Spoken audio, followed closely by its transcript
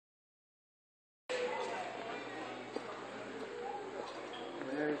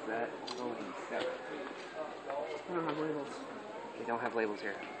don't have labels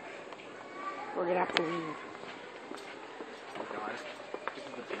here. We're gonna have to leave. Oh god. This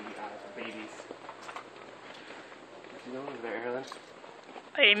is the baby guy for babies. You know over there, Erin?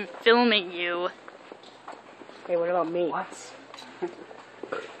 I'm filming you. Hey, what about me? What?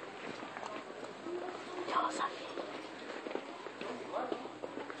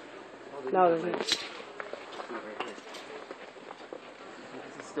 No, there's no. This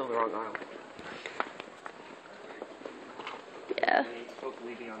is still the wrong aisle. Yeah,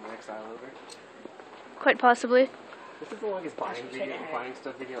 Hopefully be on the next aisle over. quite possibly. This is the longest buying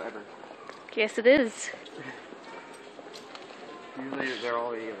stuff video ever. Yes, it is. Usually they're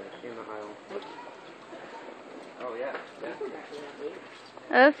all in the aisle. Oh yeah.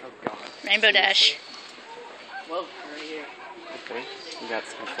 Oh, Oh god. Rainbow Dash. Whoa, right here. Okay. We got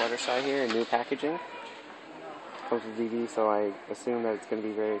some Fluttershy here and new packaging. Comes with DVD, so I assume that it's going to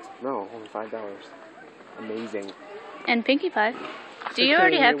be very no, only $5. Amazing. And Pinkie Pie. Do you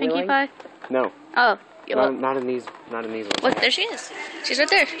already have Pinkie Pie? No. Oh, yeah, well, Not in these ones. what? There she is. She's right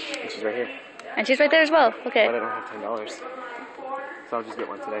there. And she's right here. And she's right there as well. Okay. But I don't have $10. So I'll just get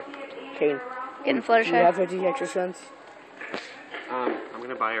one today. Kaden, Getting do you have Fluttershy. 50 extra cents? I'm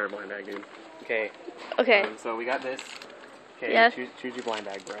gonna buy her a blind bag, dude. Okay. Okay. So we got this. Okay. Yeah. Choose your blind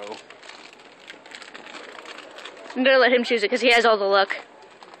bag, bro. I'm gonna let him choose it because he has all the luck.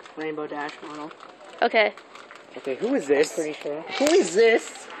 Rainbow Dash model. Okay. Okay. Who is this? Pretty sure. Who is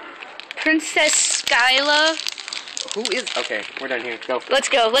this? Princess Skyla. Who is? Okay. We're done here. Go. Let's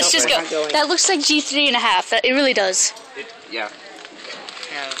go. Let's just we're go. not going. That looks like G3 and a half. That it really does. Yeah.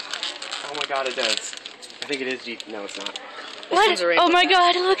 Oh my god, it does. I think it is G. No, it's not. What? one's a Rainbow Oh my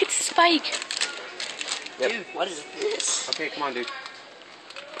Dash. god, look, it's Spike. Yep. Dude, what is this? Okay, come on, dude.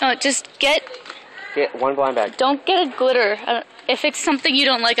 Oh, just get, Get one blind bag. don't get a glitter. If it's something you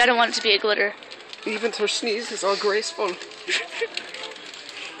don't like, I don't want it to be a glitter. Even her sneezes are graceful. Oh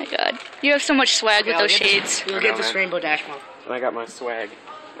my god. You have so much swag with those shades. We'll I get know, this man. Rainbow Dash model. And I got my swag.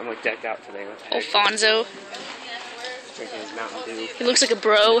 I'm like decked out today. Alfonso. Drinking his Mountain Dew. He looks like a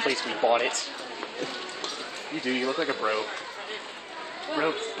bro. The place we bought it. You do. You look like a bro.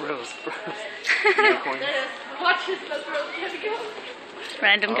 Bros. Unicorn.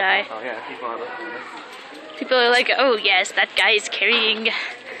 Random guy. Oh yeah, people are looking at People are like, oh yes, that guy is carrying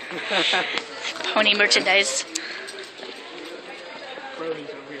pony merchandise. Bronies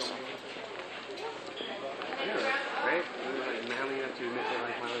are real. Yeah, right? You're like manly enough to admit they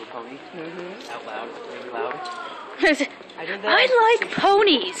like My Little Pony. Mm-hmm. Out loud, really loud. I did that. I like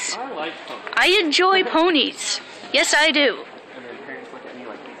ponies. I like ponies. I enjoy ponies. Yes, I do. And then parents look at me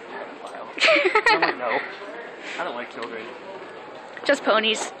like, he's a pedophile. I'm like, no. I don't like children. Just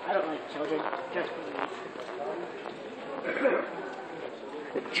ponies. I don't like children. Just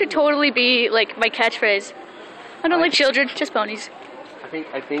Should totally be like my catchphrase. I don't like children, just ponies. I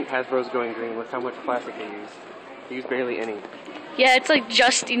think Hasbro's going green with how much plastic they use. They use barely any. Yeah, it's like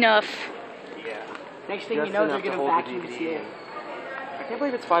just enough. Yeah. Next thing you know, they're gonna vacuum seal. I can't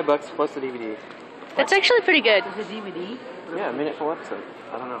believe it's $5 plus the DVD. That's actually pretty good. Is it DVD? Yeah, a minute full episode.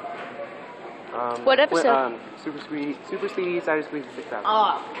 I don't know. What episode? Super Speedy, Cider Squeeze 6000.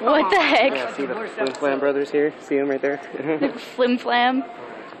 Oh, What the heck? Yeah, see the Flim Flam brothers here? See them right there? Flim Flam.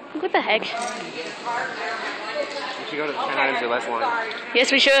 What the heck? We should go to the 10 items or less line.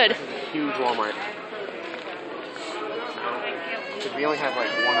 Yes, we should. Huge Wal-Mart. Because we only have like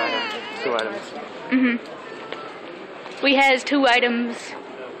one item, 2 items. Mm-hmm. We has 2 items.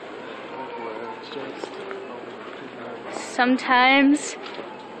 Sometimes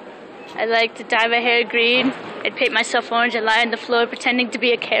I like to dye my hair green and paint myself orange and lie on the floor pretending to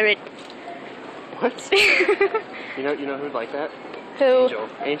be a carrot. What? you know who'd like that? Who? Angel.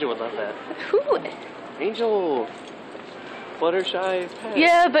 Angel would love that. Who? Angel! Fluttershy's pet.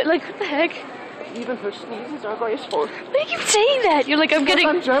 Yeah, but like, what the heck? Even her sneezes are graceful. Why do you keep saying that? You're like, I'm getting.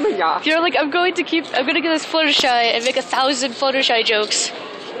 I'm German, yeah. You're like, I'm going to get this Fluttershy and make 1,000 Fluttershy jokes.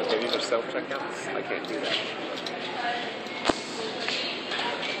 Okay, these are self-checkouts. I can't do that.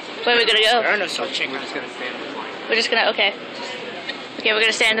 Where are we gonna there go? are no self-checkouts. We're just gonna stand in line. We're just gonna, okay. Okay, we're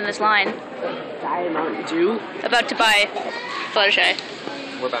gonna stand in this line. Diet Mountain Dew. About to buy Fluttershy.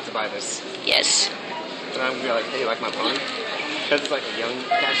 We're about to buy this. Yes. And I'm gonna be like, hey, you like my pony? Because it's like a young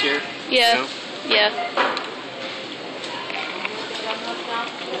cashier. Yeah. You know? Yeah.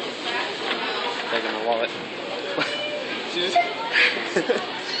 Taking my wallet. This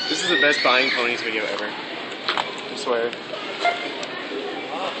is the best buying ponies video ever. I swear.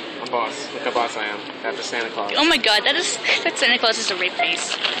 I'm boss. Look how boss I am. After Santa Claus. Oh my god, that Santa Claus is a rape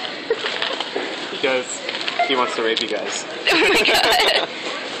face. Because he wants to rape you guys. Oh my god.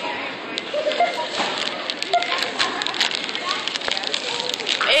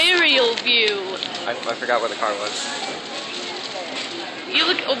 aerial view. I forgot what the car was. You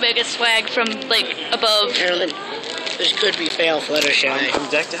look Omega swag from, like, above. Carolyn, this could be fail Fluttershy. I'm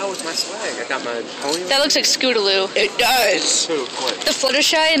decked out with my swag. I got my pony. That looks like Scootaloo. It does. Who? What? The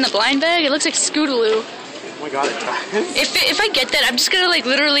Fluttershy in the blind bag, it looks like Scootaloo. Oh my god, it does. If I get that, I'm just gonna, like,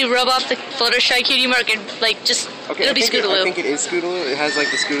 literally rub off the Fluttershy cutie mark and, like, just, it'll be Scootaloo. I think it is Scootaloo. It has, like,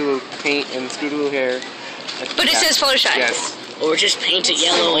 the Scootaloo paint and Scootaloo hair. But it says Fluttershy. Yes. Or just paint it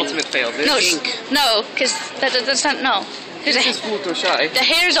yellow and Ultimate fail. No, pink. no, because that's not, no. This is Fluttershy. The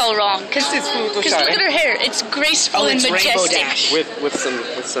hair's all wrong. Because This is look Fluttershy. at her hair. It's graceful and it's Rainbow majestic. Dash. With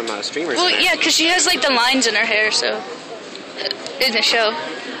some streamers Well, in there. yeah, because she has, like, the lines in her hair, so. In the show.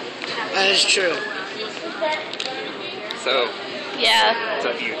 That is true. So, Yeah. what's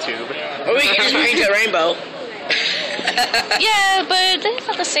up, YouTube? Or we can just paint it rainbow. Yeah, but it's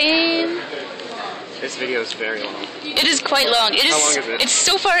not the same. This video is very long. It is quite long. It is. How long is it? It's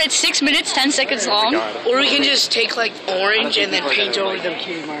so far. It's 6 minutes 10 seconds long. God. Or we can just take like orange and then people are paint gonna, over like- the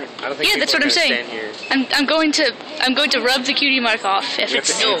cutie mark. I don't think Yeah, that's what people I'm are saying. gonna stand here. I'm going to rub the cutie mark off if We have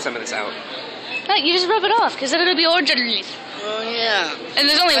it's. to edit some of this out. No, you just rub it off because then it'll be orange underneath. Oh yeah. And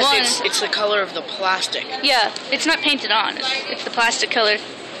there's only one. It's the color of the plastic. Yeah, it's not painted on. It's the plastic color.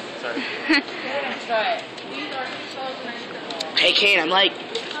 Sorry. Hey Kane, I'm like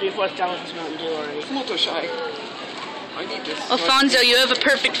 3/4 done with this Mountain Dew already. Fluttershy. I need this. Alfonso, you have a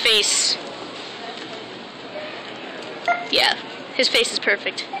perfect face. Yeah, his face is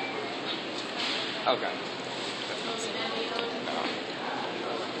perfect. Okay.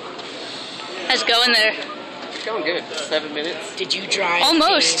 How's it going there? It's going good. 7 minutes. Did you drive?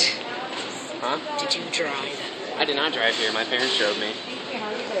 Almost. Huh? Did you drive? I did not drive here. My parents showed me.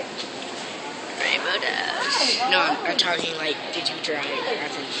 Rainbow Dash. No, I'm talking like, did you drive?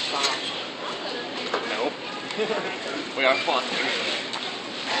 As in fly. No. We are fun.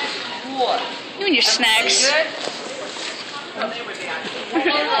 You and your snacks.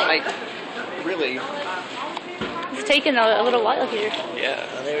 Like, really? It's taking a little while here. Yeah.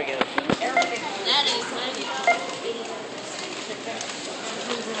 Oh, there we go.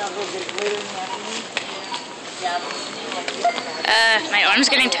 My arm's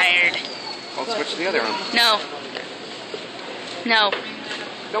getting tired. I'll switch to the other arm. No. No.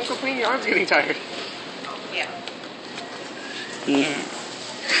 Don't complain, your arm's getting tired.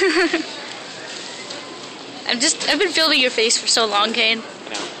 I've been filming your face for so long, Kane.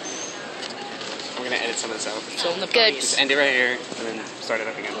 I know. We're gonna edit some of this out. Film the Good. puppies. Just end it right here and then start it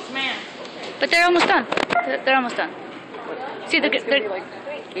up again. But they're almost done. They're almost done. See, It's gonna be they're like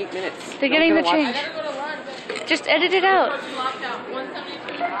 8 minutes. they're getting the change. Just edit it out.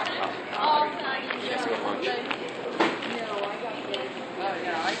 Yes, go lunch.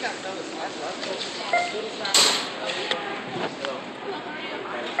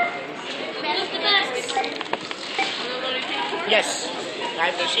 Yes. I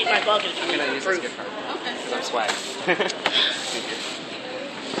have received my bucket. I'm gonna use this gift card. Because I'm swag. Thank you.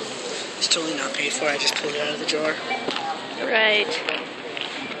 It's totally not paid for. I just pulled it out of the drawer. Right.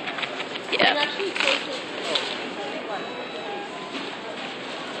 Yeah.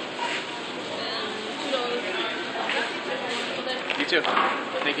 You too.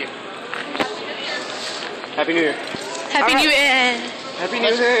 Thank you. Happy New Year. Happy New Year. Happy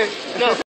New Year. No.